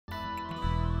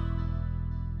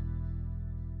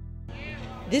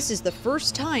This is the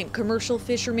first time commercial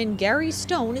fisherman Gary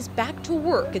Stone is back to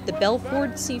work at the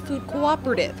Belford Seafood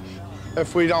Cooperative.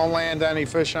 If we don't land any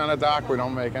fish on the dock, we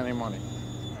don't make any money.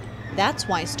 That's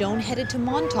why Stone headed to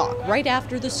Montauk right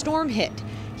after the storm hit.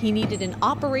 He needed an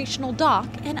operational dock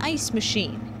and ice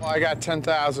machine. Well, I got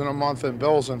 $10,000 a month in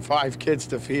bills and 5 kids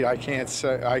to feed. I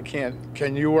can't.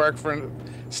 Can you work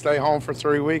stay home for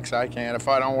 3 weeks? I can't. If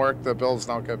I don't work, the bills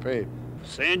don't get paid.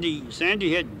 Sandy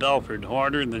hit Belford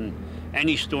harder than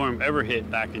any storm ever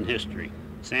hit back in history.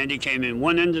 Sandy came in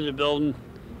one end of the building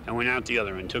and went out the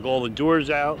other end. Took all the doors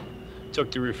out,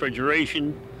 took the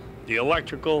refrigeration, the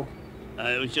electrical.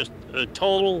 It was just a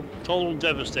total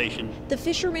devastation. The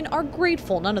fishermen are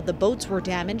grateful none of the boats were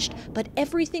damaged, but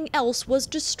everything else was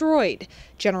destroyed.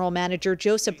 General Manager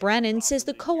Joseph Brennan says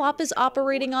the co-op is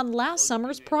operating on last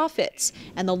summer's profits,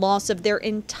 and the loss of their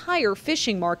entire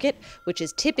fishing market, which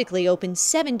is typically open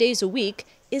 7 days a week,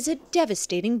 is a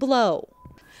devastating blow.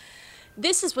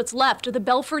 This is what's left of the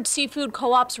Belford Seafood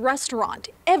Co-op's restaurant.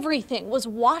 Everything was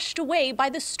washed away by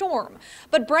the storm.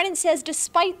 But Brennan says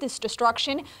despite this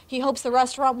destruction, he hopes the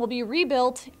restaurant will be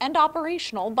rebuilt and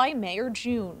operational by May or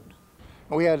June.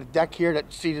 We had a deck here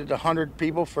that seated 100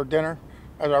 people for dinner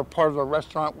as our part of the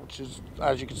restaurant, which is,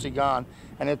 as you can see, gone.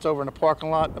 And it's over in the parking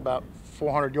lot about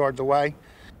 400 yards away.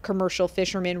 Commercial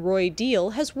fisherman Roy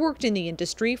Deal has worked in the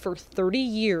industry for 30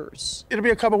 years. It'll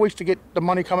be a couple of weeks to get the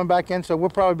money coming back in, so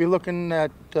we'll probably be looking at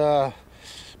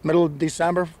middle of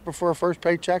December before our first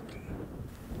paycheck.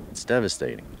 It's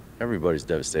devastating. Everybody's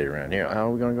devastated around here. How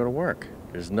are we going to go to work?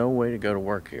 There's no way to go to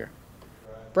work here.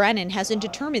 Brennan hasn't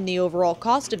determined the overall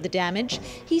cost of the damage.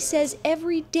 He says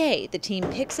every day the team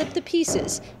picks up the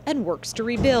pieces and works to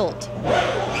rebuild.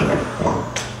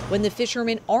 When the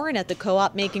fishermen aren't at the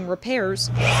co-op making repairs,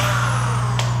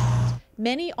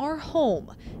 many are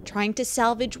home, trying to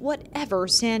salvage whatever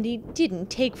Sandy didn't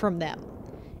take from them.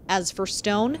 As for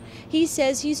Stone, he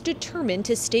says he's determined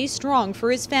to stay strong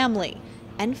for his family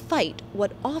and fight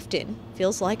what often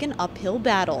feels like an uphill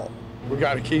battle. We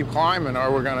got to keep climbing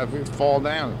or we're going to fall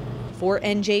down. For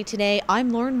NJ Today, I'm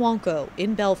Wanko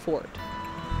in Belford.